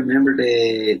don't remember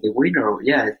the winner.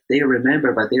 Yeah, they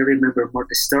remember, but they remember more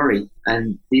the story.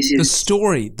 And this is the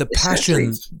story, the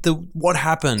passion, what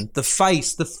happened, the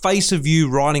face of you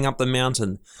riding up the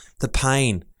mountain, the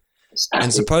pain. Exactly.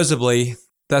 And supposedly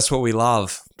that's what we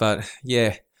love. But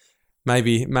yeah,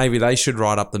 maybe they should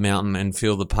ride up the mountain and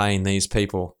feel the pain, these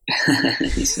people.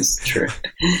 This is true.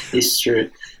 It's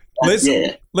true.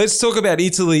 Let's talk about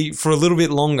Italy for a little bit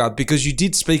longer, because you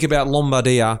did speak about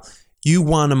Lombardia. You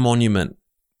won a monument,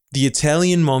 the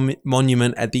Italian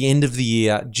monument at the end of the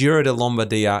year, Giro de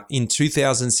Lombardia in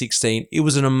 2016. It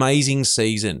was an amazing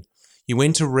season. You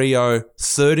went to Rio,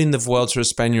 third in the Vuelta a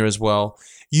España as well.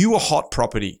 You were hot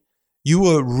property. You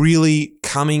were really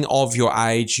coming of your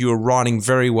age. You were riding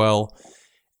very well.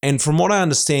 And from what I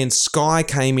understand, Sky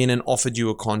came in and offered you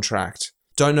a contract.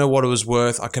 Don't know what it was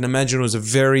worth. I can imagine it was a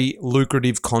very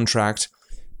lucrative contract.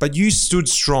 But you stood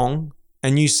strong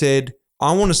and you said,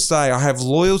 I want to stay. I have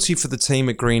loyalty for the team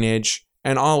at Green Edge,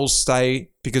 and I will stay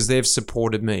because they've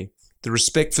supported me. The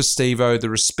respect for Steve-O,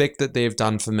 the respect that they've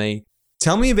done for me.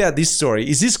 Tell me about this story.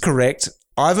 Is this correct?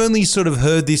 I've only sort of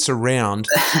heard this around.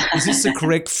 Is this the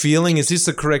correct feeling? Is this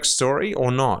the correct story or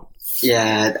not?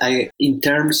 Yeah, in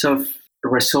terms of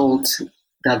results,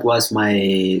 that was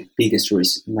my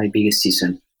biggest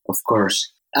season, of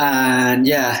course. And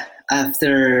yeah,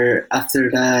 after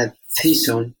that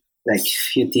season, like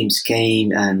few teams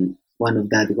came, and one of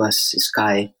that was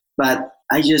Sky. But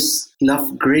I just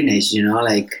love Green Edge,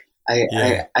 like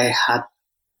I had,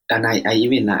 and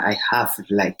I have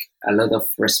like a lot of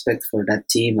respect for that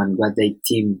team and what the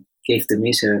team gave to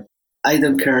me. So I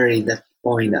don't care at that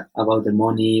point about the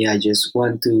money. I just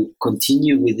want to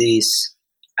continue with this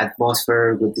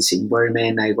atmosphere, with this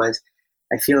environment.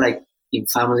 I feel like in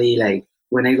family, like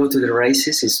when I go to the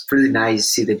races, it's pretty nice,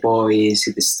 see the boys,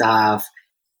 see the staff.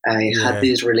 I had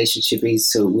this relationship with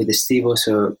Steve-O,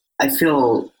 so I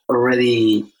feel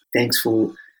already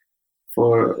thankful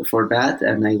for that,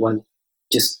 and I want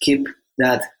just keep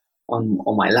that on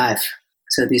my life.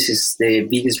 So this is the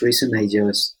biggest reason I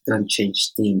just don't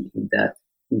change team in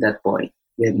that point.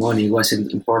 The money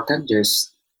wasn't important,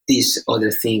 just these other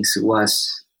things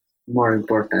was more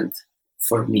important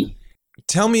for me.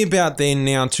 Tell me about then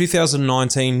now,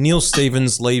 2019, Neil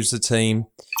Stevens leaves the team.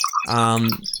 How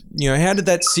did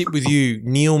that sit with you,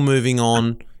 Neil moving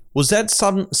on? Was that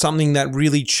something that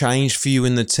really changed for you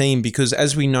in the team? Because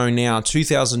as we know now,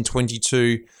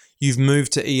 2022, you've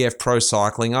moved to EF Pro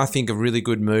Cycling. I think a really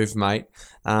good move, mate.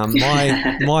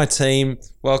 My team,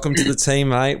 welcome to the team,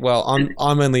 mate. Well,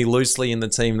 I'm only loosely in the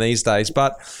team these days,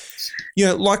 but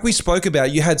like we spoke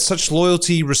about, you had such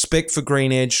loyalty, respect for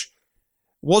Green Edge.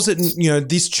 Was it,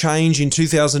 this change in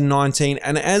 2019?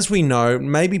 And as we know,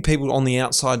 maybe people on the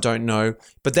outside don't know,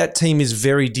 but that team is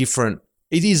very different.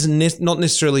 It is not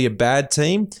necessarily a bad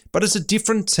team, but it's a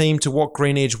different team to what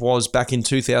Green Edge was back in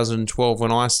 2012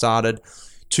 when I started,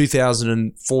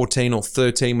 2014 or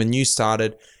 13 when you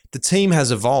started. The team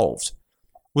has evolved.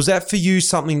 Was that for you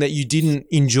something that you didn't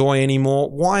enjoy anymore?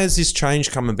 Why has this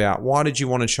change come about? Why did you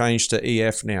want to change to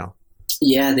EF now?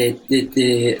 Yeah,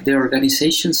 the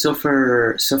organization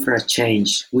suffer a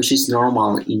change, which is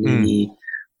normal in any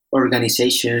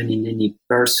organization, in any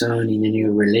person, in any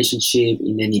relationship,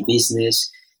 in any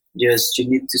business. Just you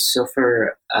need to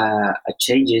suffer a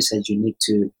changes, and you need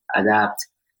to adapt.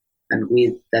 And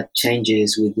with that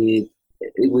changes, with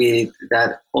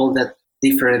that all that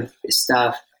different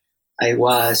stuff, I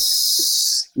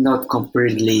was not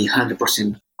completely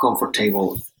 100%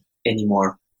 comfortable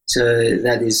anymore. So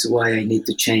that is why I need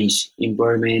to change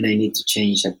environment. I need to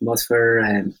change atmosphere,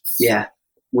 and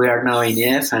we are now in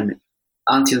EF, and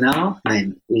until now,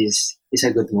 it's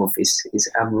a good move.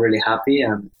 I'm really happy,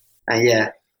 and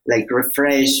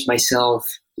refresh myself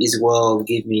as well.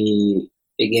 Give me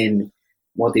again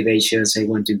motivations. I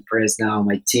want to impress now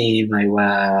my team.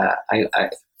 I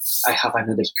have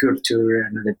another culture,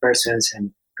 another persons,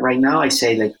 and right now I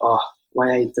say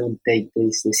why I don't take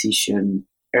this decision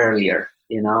earlier.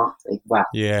 Wow.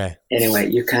 Yeah. Anyway,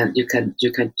 you can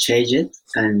change it,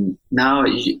 and now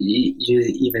you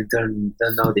even don't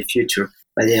know the future.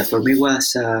 But yeah, for me it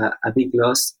was a big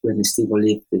loss when Steve-O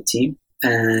left the team,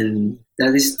 and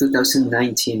that is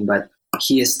 2019. But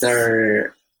he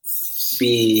started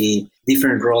be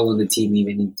different role on the team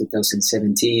even in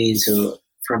 2017. So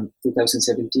from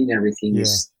 2017, everything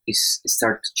is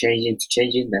start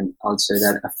changing, then also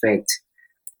that affect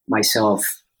myself.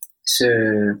 So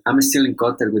I'm still in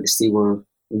contact with Steve-O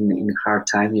in hard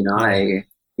time.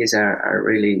 He's a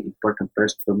really important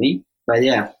person for me. But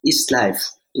yeah, it's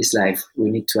life. It's life. We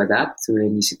need to adapt to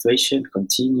any situation,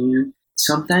 continue.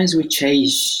 Sometimes we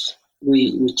chase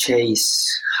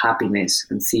happiness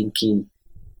and thinking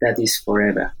that is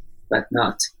forever, but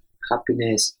not.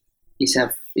 Happiness is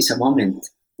a moment,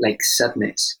 like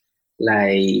sadness,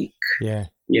 like Yeah.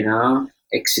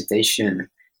 excitation,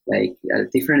 like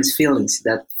different feelings.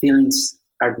 That feelings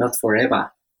are not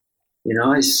forever.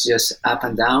 It's just up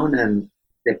and down, and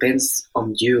depends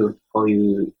on you how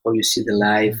you see the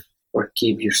life, or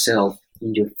keep yourself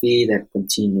in your feet and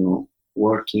continue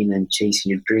working and chasing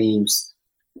your dreams,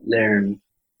 learn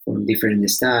from different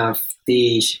stuff,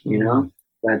 teach.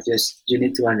 But just you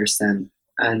need to understand.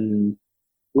 And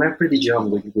we're pretty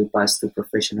young when we pass to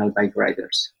professional bike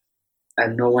riders,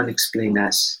 and no one explained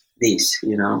us this.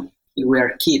 We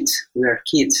are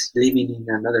kids living in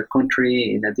another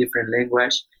country in a different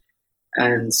language,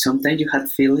 and sometimes you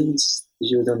have feelings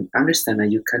you don't understand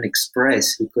and you can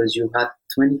express because you have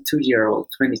 22-year-old,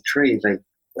 23, like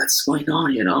what's going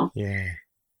on. Yeah.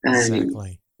 And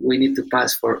Exactly. we need to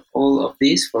pass for all of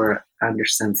this for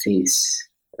understand things.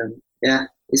 Yeah,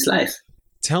 it's life.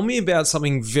 Tell me about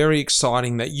something very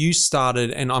exciting that you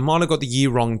started, and I might have got the year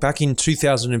wrong, back in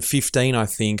 2015, I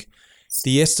think,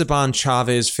 the Esteban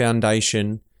Chavez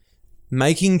Foundation,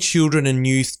 making children and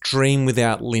youth dream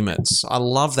without limits. I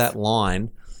love that line.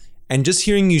 And just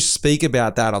hearing you speak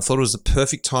about that, I thought it was the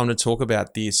perfect time to talk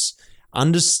about this,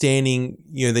 understanding,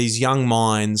 these young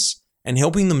minds and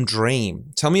helping them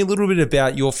dream. Tell me a little bit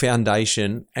about your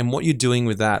foundation and what you're doing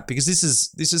with that, because this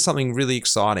is something really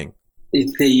exciting.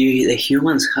 If the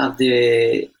humans have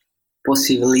the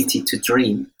possibility to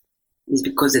dream, it's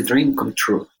because the dream come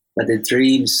true. But the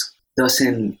dreams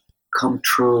doesn't come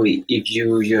true if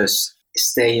you just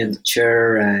stay in the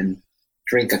chair and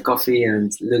drink a coffee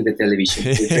and look at the television.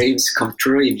 The dreams come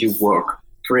true if you work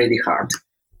pretty hard.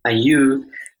 And you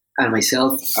and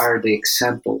myself are the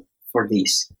example for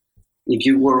this. If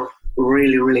you work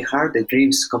really, really hard, the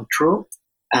dreams come true.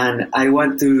 And I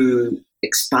want to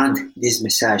expand this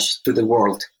message to the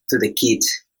world, to the kids,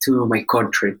 to my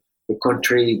country, the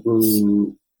country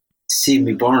who see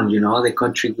me born, the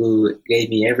country who gave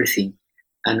me everything,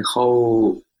 and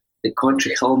how the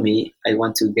country helped me. I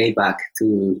want to give back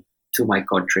to my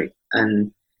country.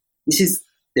 And this is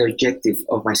the objective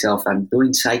of myself. I'm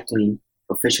doing cycling,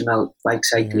 professional bike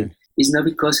cycling. Yeah. It's not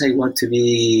because I want to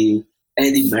be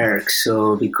Eddie Merckx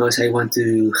or because I want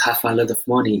to have a lot of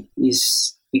money.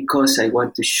 It's because I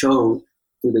want to show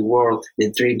to the world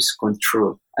the dreams come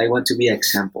true. I want to be an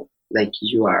example like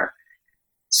you are.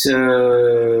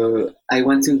 So I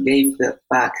want to give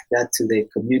back that to the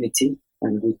community,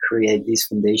 and we create this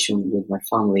foundation with my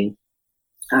family.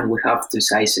 And we have two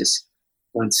sizes.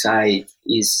 One side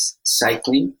is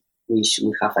cycling, which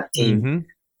we have a team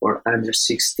for under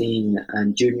 16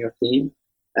 and junior team.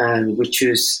 And we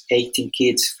choose 18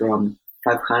 kids from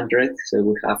 500. So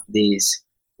we have this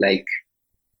like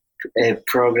a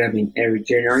program in every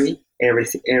January.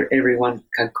 Everyone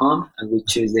can come, and we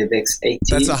choose the best 18.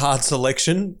 That's a hard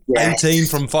selection. Yeah. 18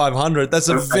 from 500. That's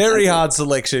a very hard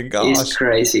selection. Gosh. It's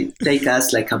crazy. Take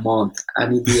us like a month.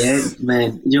 And in the end,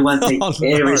 man, you want to take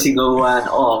every single one.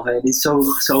 Oh, man, it's so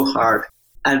hard.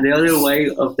 And the other way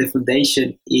of the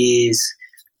foundation is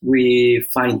we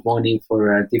find money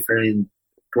for different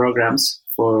programs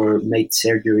for make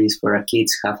surgeries for our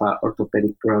kids have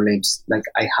orthopedic problems like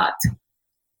I had.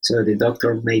 So the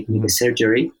doctor made me the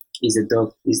surgery. Is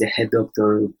the head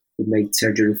doctor who made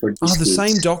surgery for these the kids.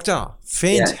 Same doctor.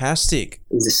 Fantastic.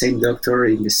 Yeah. It's the same doctor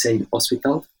in the same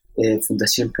hospital,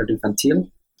 Fundación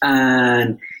Cardioinfantil,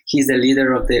 and he's the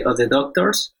leader of the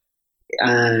doctors.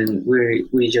 And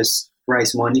we just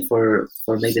raise money for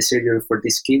make the surgery for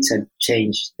these kids and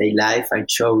change their life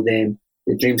and show them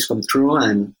the dreams come true.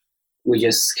 And we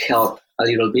just help a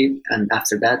little bit, and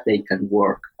after that they can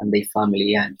work and their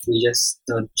family, and we just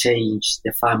don't change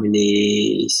the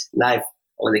family's life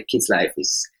or the kids' life.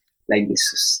 Is like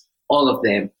this. All of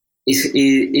them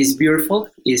is beautiful.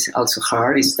 It's also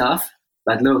hard. It's tough.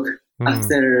 But look,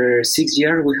 after 6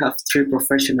 years, we have 3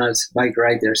 professionals bike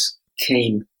riders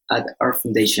came at our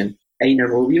foundation. Aina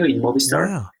Rubio in Movistar,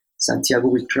 Wow.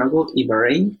 Santiago Buitrago in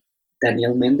Bahrain,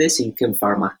 Daniel Mendez in Chem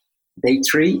Pharma. They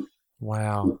 3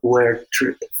 Wow. were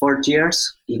 4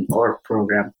 years in our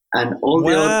program, and all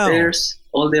the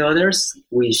others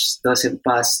which doesn't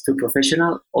pass to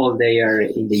professional, all they are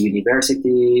in the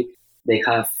university. They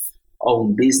have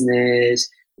own business.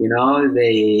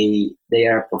 They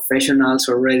are professionals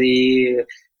already.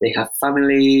 They have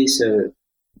families. So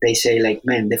they say like,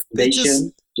 man, the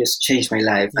foundation just changed my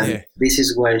life, and this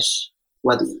is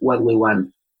what we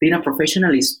want. Being a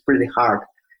professional is pretty hard,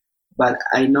 but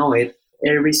I know it.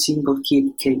 every single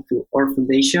kid came to our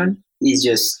foundation is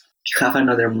just have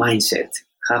another mindset,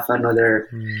 have another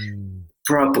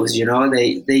purpose.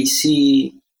 They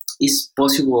see it's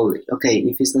possible. Okay,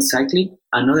 if it's not cycling,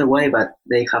 another way, but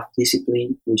they have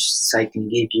discipline, which cycling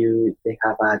give you. They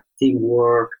have a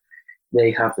teamwork,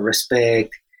 they have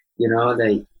respect.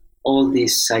 They all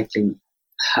this cycling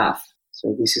have.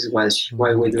 So this is why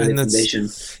we do the foundation.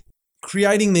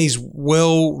 Creating these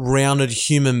well-rounded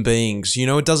human beings.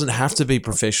 It doesn't have to be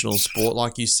professional sport,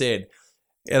 like you said.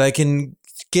 They can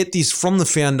get this from the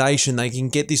foundation. They can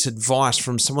get this advice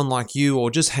from someone like you, or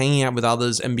just hanging out with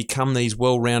others and become these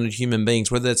well-rounded human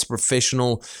beings, whether it's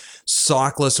professional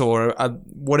cyclists or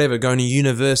whatever, going to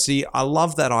university. I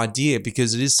love that idea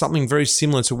because it is something very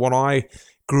similar to what I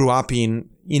grew up in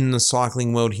the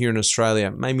cycling world here in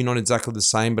Australia. Maybe not exactly the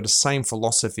same, but the same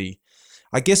philosophy.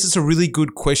 I guess it's a really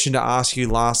good question to ask you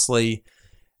lastly,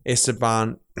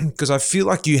 Esteban, because I feel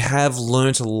like you have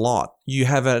learnt a lot. You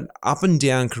have an up and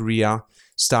down career,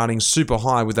 starting super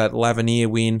high with that L'Avenir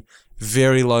win,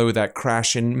 very low with that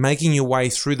crash, and making your way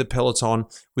through the peloton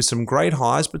with some great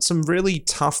highs, but some really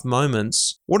tough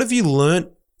moments. What have you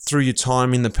learnt through your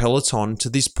time in the peloton to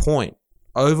this point?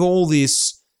 Over all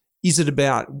this, is it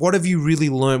about, what have you really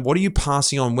learned? What are you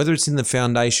passing on, whether it's in the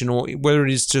foundation or whether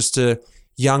it is just to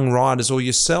young riders or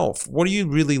yourself? What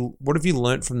have you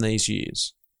learned from these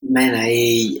years? Man,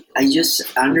 I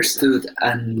just understood,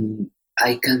 and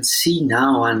I can see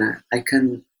now, and I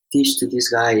can teach to these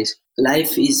guys.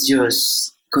 Life is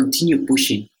just continue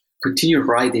pushing, continue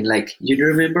riding. Like, you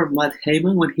remember Matt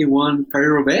Heyman when he won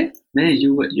Paris-Roubaix? Man,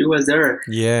 you was there.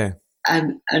 Yeah.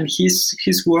 And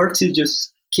his words is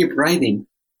just keep riding.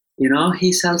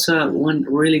 He's also one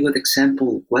really good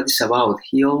example what it's about.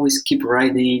 He always keep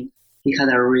riding. He had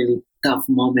a really tough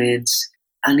moments,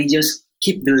 and he just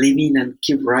keep believing and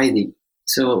keep riding.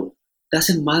 So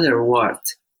doesn't matter what.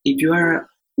 If you are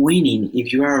winning,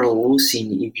 if you are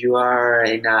losing, if you are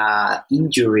in a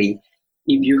injury,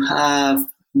 if you have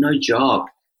no job,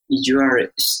 if you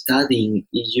are studying,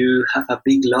 if you have a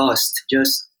big loss,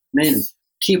 just, man,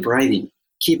 keep riding,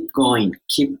 keep going,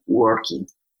 keep working.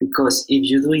 Because if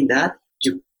you're doing that,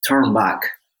 you turn back,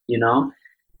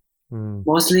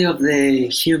 Mostly of the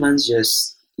humans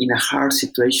just in a hard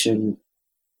situation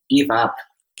give up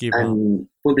and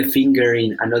put the finger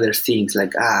in another things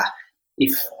like,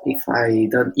 if I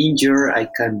don't injure, I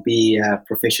can be a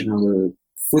professional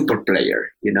football player,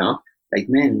 like,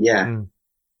 man, yeah.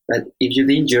 But if you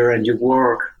injure and you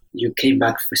work, you came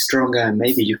back stronger, and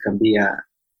maybe you can be a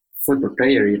football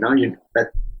player,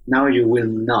 but now you will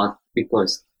not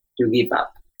because you give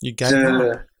up. You gave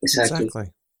up.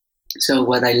 Exactly. So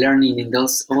what I learned in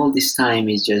all this time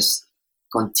is just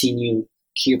continue,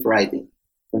 keep riding,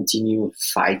 continue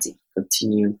fighting,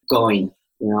 continue going,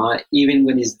 even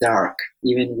when it's dark,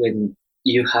 even when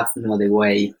you have no other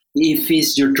way. If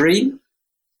it's your dream,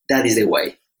 that is the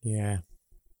way. Yeah,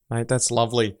 mate, that's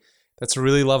lovely. That's a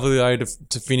really lovely way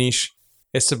to finish.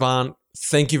 Esteban,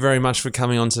 thank you very much for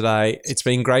coming on today. It's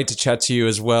been great to chat to you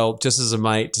as well, just as a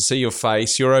mate, to see your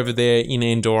face. You're over there in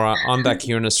Andorra. I'm back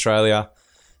here in Australia.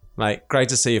 Mate, great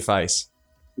to see your face.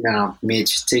 No,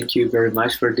 Mitch, thank you very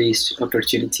much for this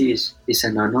opportunity. It's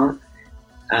an honor.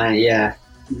 Yeah,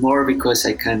 more because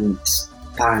I can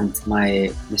expand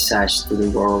my message to the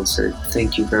world. So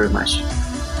thank you very much.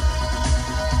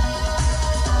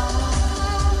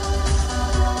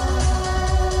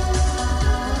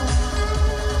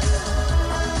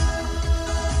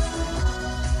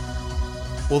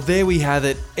 Well, there we have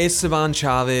it, Esteban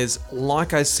Chavez.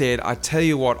 Like I said, I tell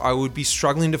you what, I would be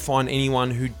struggling to find anyone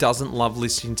who doesn't love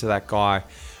listening to that guy.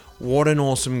 What an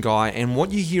awesome guy. And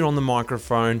what you hear on the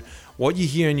microphone, what you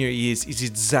hear in your ears is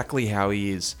exactly how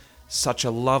he is. Such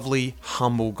a lovely,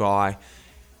 humble guy.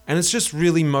 And it's just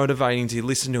really motivating to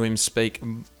listen to him speak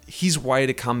his way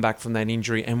to come back from that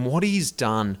injury and what he's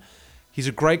done. He's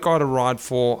a great guy to ride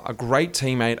for, a great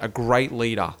teammate, a great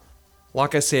leader.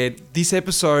 Like I said, this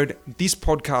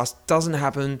podcast doesn't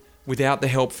happen without the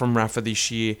help from Rapha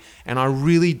this year, and I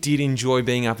really did enjoy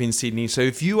being up in Sydney. So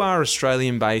if you are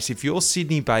Australian based, if you're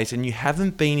Sydney based and you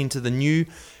haven't been into the new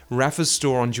Rapha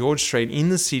store on George Street in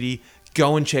the city,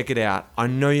 go and check it out. I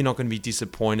know you're not going to be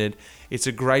disappointed. It's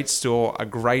a great store, a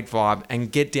great vibe, and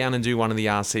get down and do one of the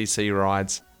RCC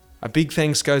rides. A big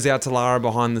thanks goes out to Lara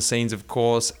behind the scenes, of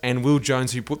course, and Will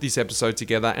Jones who put this episode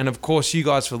together, and of course you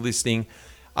guys for listening.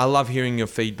 I love hearing your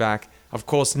feedback. Of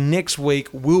course, next week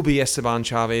will be Esteban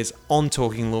Chavez on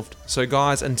Talking Luft. So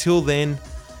guys, until then,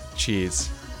 cheers.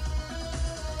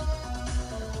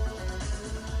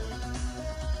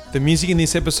 The music in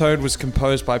this episode was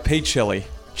composed by Pete Shelley.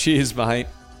 Cheers, mate.